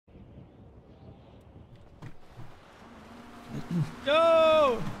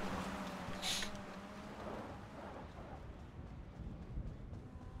No!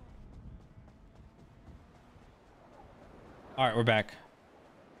 All right, we're back.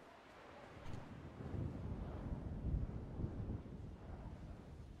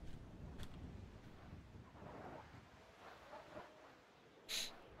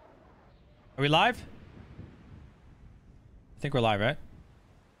 Are we live? I think we're live, right?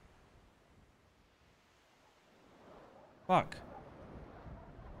 Fuck.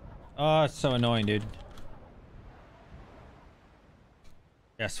 Oh, it's so annoying, dude.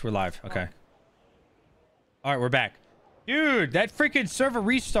 Yes, we're live. Okay. All right, we're back. Dude, that freaking server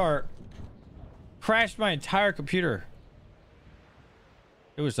restart crashed my entire computer.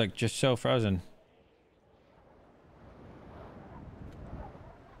 It was like just so frozen.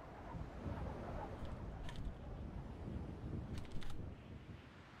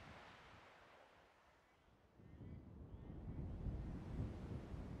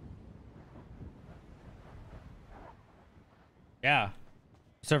 Yeah.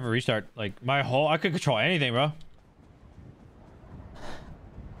 Server restart. Like my whole, I could control anything, bro.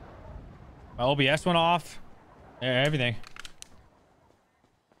 My OBS went off. Yeah, everything.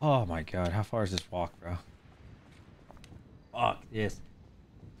 Oh my god, how far is this walk, bro? Fuck this.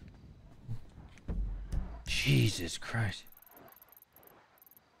 Jesus Christ.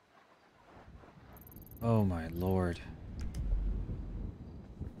 Oh my lord.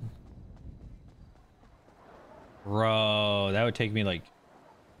 Bro, that would take me like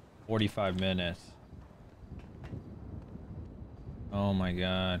 45 minutes. Oh my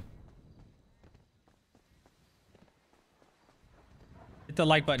god. Hit the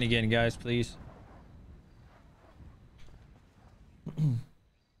like button again, guys, please.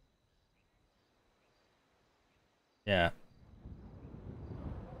 Yeah.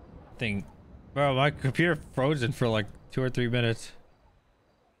 Thing. Bro, my computer frozen for like 2 or 3 minutes.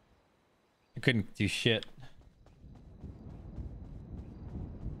 I couldn't do shit.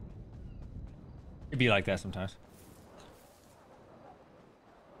 It'd be like that sometimes.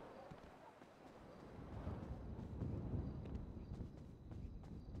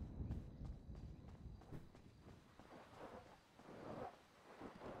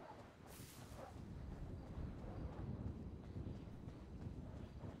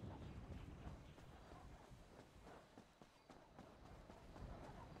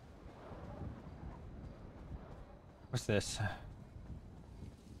 What's this?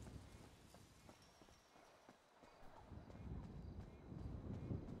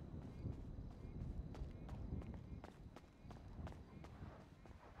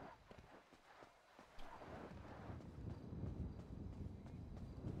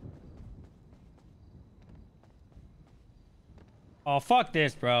 Oh, fuck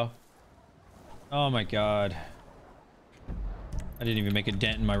this, bro. Oh my god. I didn't even make a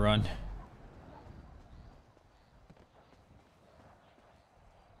dent in my run.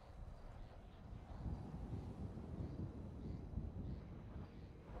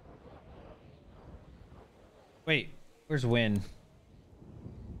 Wait, where's Win?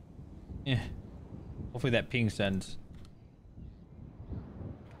 Yeah. Hopefully that ping sends.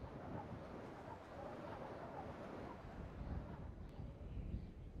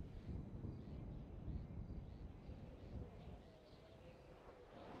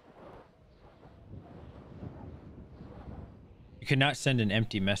 You cannot send an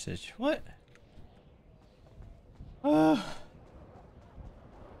empty message. What?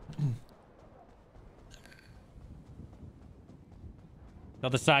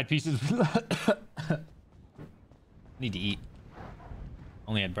 Got the side pieces. Need to eat.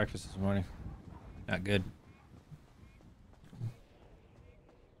 Only had breakfast this morning. Not good.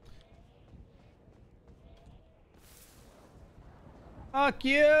 Fuck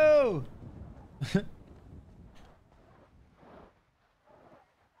you!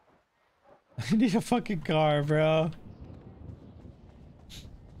 I need a fucking car, bro.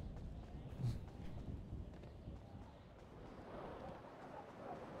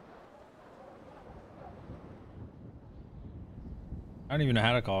 I don't even know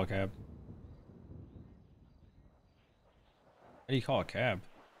how to call a cab. How do you call a cab?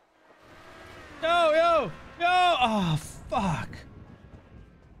 Yo, yo, yo! Oh, fuck.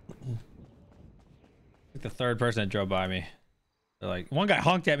 Like the third person that drove by me. They're like, one guy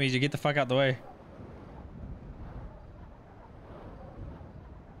honked at me to get the fuck out the way.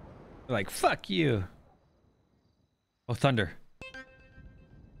 They're like, fuck you. Oh, thunder.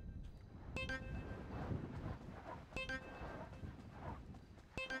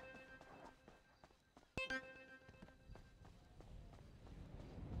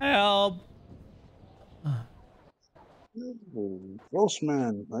 Help. Ooh,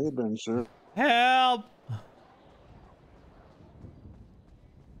 Grossman, how you been, sir? Help!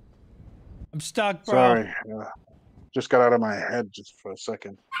 I'm stuck, bro. Sorry, just got out of my head just for a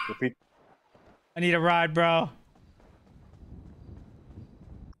second. Repeat. I need a ride, bro.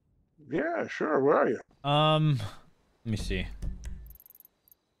 Yeah, sure. Where are you? Let me see.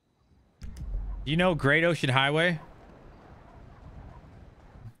 Do you know Great Ocean Highway?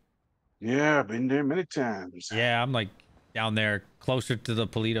 Yeah, I've been there many times. Yeah, I'm like down there closer to the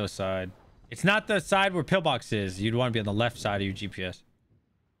Polito side. It's not the side where Pillbox is. You'd want to be on the left side of your GPS.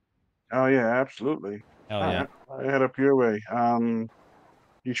 Oh yeah, absolutely. Hell All yeah. right, I head up your way.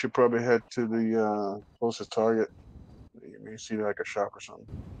 You should probably head to the closest Target. You may see like a shop or something.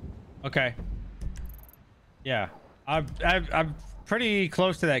 Okay. Yeah. I'm pretty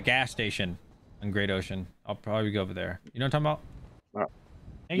close to that gas station on Great Ocean. I'll probably go over there. You know what I'm talking about? Uh,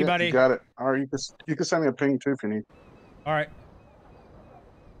 Thank you, yeah, you buddy. got it. All right, you can send me a ping too if you need. All right.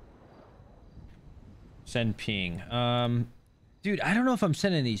 Send ping. Dude, I don't know if I'm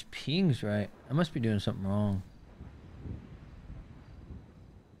sending these pings right. I must be doing something wrong.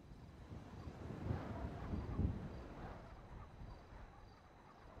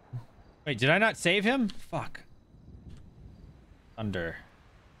 Wait, did I not save him? Fuck. Under.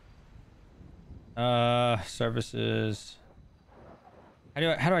 Services. How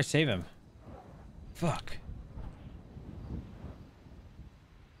do I save him? Fuck.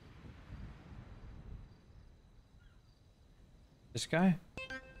 This guy?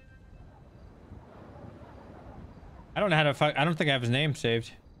 I don't know how to fuck. I don't think I have his name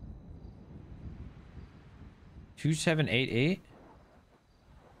saved. 2788?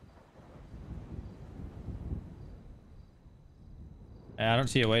 I don't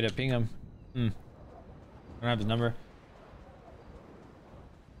see a way to ping him. I don't have his number.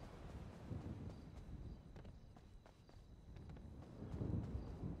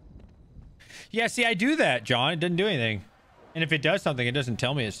 Yeah, see, I do that, John. It doesn't do anything. And if it does something, it doesn't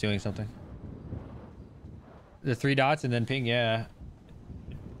tell me it's doing something. The 3 dots and then ping, yeah.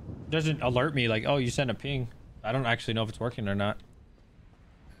 It doesn't alert me like, oh, you sent a ping. I don't actually know if it's working or not.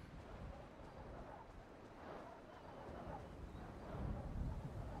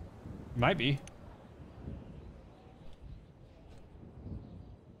 Might be.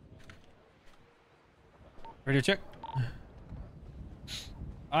 Radio check.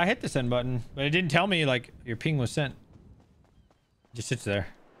 I hit the send button, but it didn't tell me like your ping was sent. It just sits there.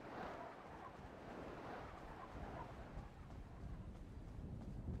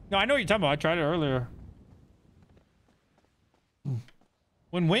 No, I know what you're talking about. I tried it earlier.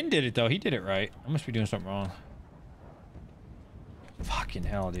 When Win did it though, he did it right. I must be doing something wrong. Fucking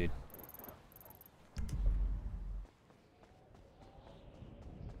hell, dude.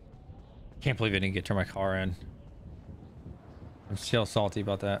 Can't believe I didn't get to turn my car in. I'm still salty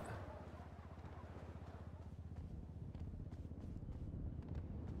about that.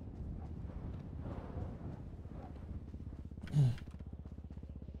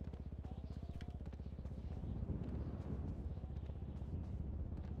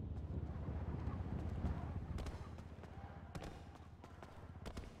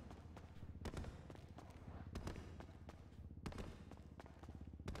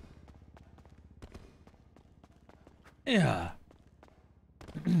 Yeah.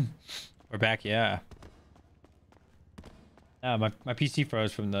 We're back, yeah. My PC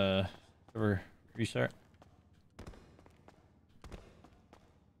froze from the server restart.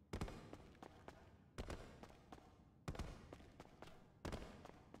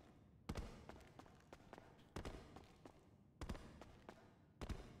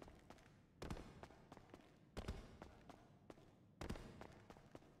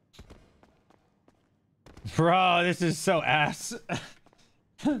 Bro, this is so ass.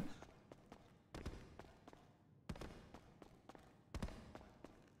 Play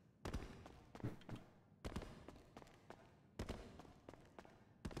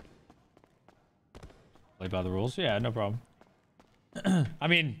by the rules? Yeah, no problem. I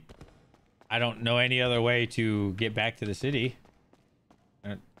mean, I don't know any other way to get back to the city.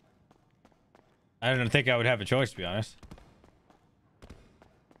 I don't think I would have a choice, to be honest.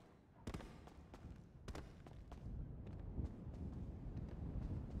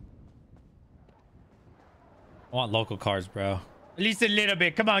 I want local cars, bro. At least a little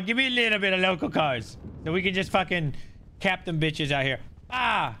bit. Come on, give me a little bit of local cars. So we can just fucking cap them bitches out here.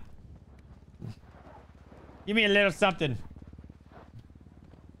 Ah! Give me a little something.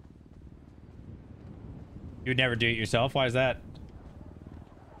 You'd never do it yourself? Why is that?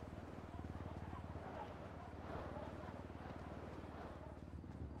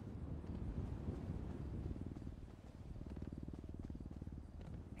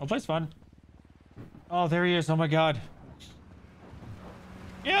 Oh, place fun. Oh, there he is. Oh my god.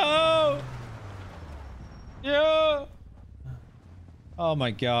 Yo! Yo! Oh my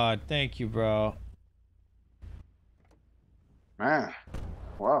god. Thank you, bro. Man,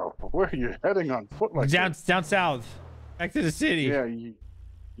 wow. Where are you heading on foot like Down this? down south. Back to the city. Yeah, you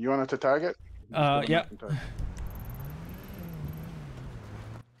wanted to tag it? Just go to Yeah. map and tag.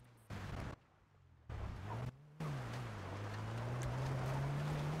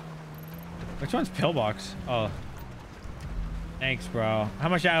 Which one's pillbox? Oh. Thanks, bro. How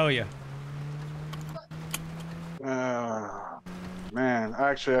much I owe you? Man,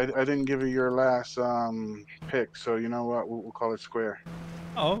 actually, I didn't give you your last pick, so you know what? We'll call it square.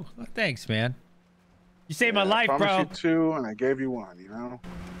 Oh, thanks, man. You saved my life, I bro. promised you 2, and I gave you 1, you know?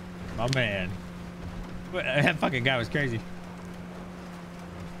 My man. That fucking guy was crazy.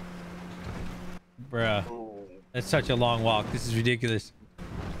 Bruh. Oh. That's such a long walk. This is ridiculous.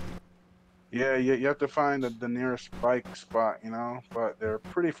 Yeah, you have to find the nearest bike spot, you know? But they're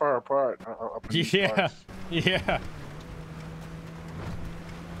pretty far apart. Up in these Yeah. parts. Yeah.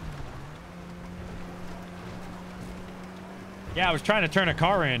 Yeah, I was trying to turn a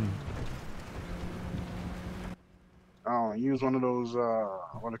car in. Oh, use one of those,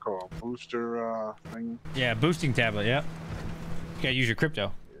 what do you call it? Booster, thing. Yeah, boosting tablet, yeah. You gotta use your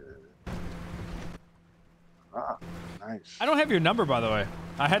crypto. Ah, nice. I don't have your number, by the way.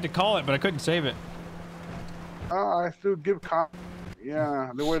 I had to call it, but I couldn't save it. I still give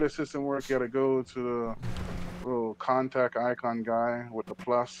yeah, the way the system works, you gotta go to the little contact icon guy with the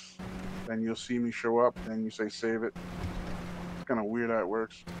plus. Then you'll see me show up, then you say save it. It's kind of weird how it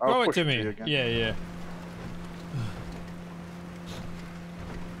works. I'll Throw it push to me. you again. Yeah, yeah.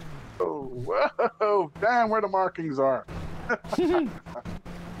 Oh, whoa, damn where the markings are.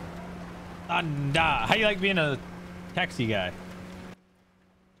 Anda. How you like being a taxi guy?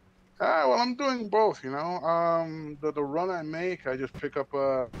 Well, I'm doing both, you know. The run I make, I just pick up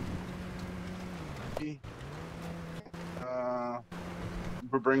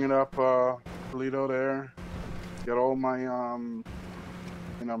bring it up Toledo there. Get all my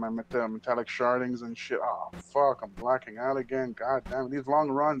you know, my metallic shardings and shit. Oh fuck, I'm blacking out again. God damn it, these long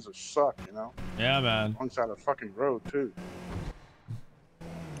runs are suck, you know. Yeah, man. Alongside the fucking road too.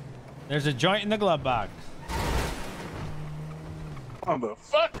 There's a joint in the glove box.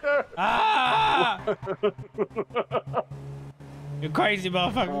 Motherfucker! Ah! You crazy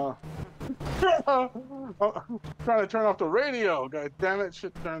motherfucker. Trying to turn off the radio. God damn it,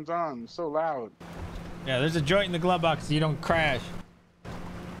 shit turns on. It's so loud. Yeah, there's a joint in the glove box so you don't crash.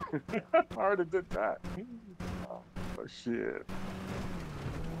 I already did that. Oh shit.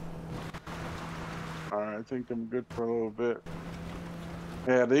 Alright, I think I'm good for a little bit.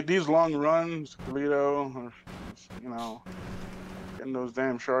 Yeah, these long runs, Toledo, or, you know, getting those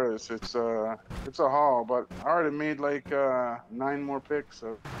damn sharders, it's a haul, but I already made like 9 more picks,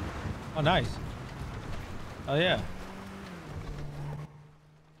 so. Oh, nice. Oh, yeah.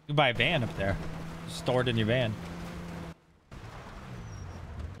 You buy a van up there. Store it in your van.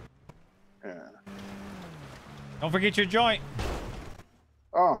 Yeah. Don't forget your joint.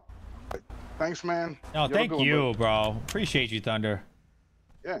 Oh, thanks, man. No, thank you, bro. Appreciate you, Thunder.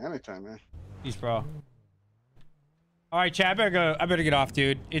 Yeah, anytime, man. Peace, bro. All right, Chad, I better get off,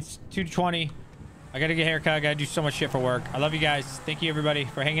 dude. It's 2:20. I gotta get a haircut. I gotta do so much shit for work. I love you guys. Thank you, everybody,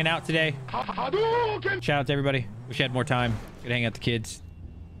 for hanging out today. Shout out to everybody. Wish I had more time. Could hang out with the kids.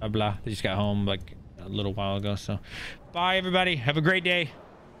 Blah, blah. They just got home like a little while ago. So bye, everybody. Have a great day.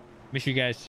 Miss you guys.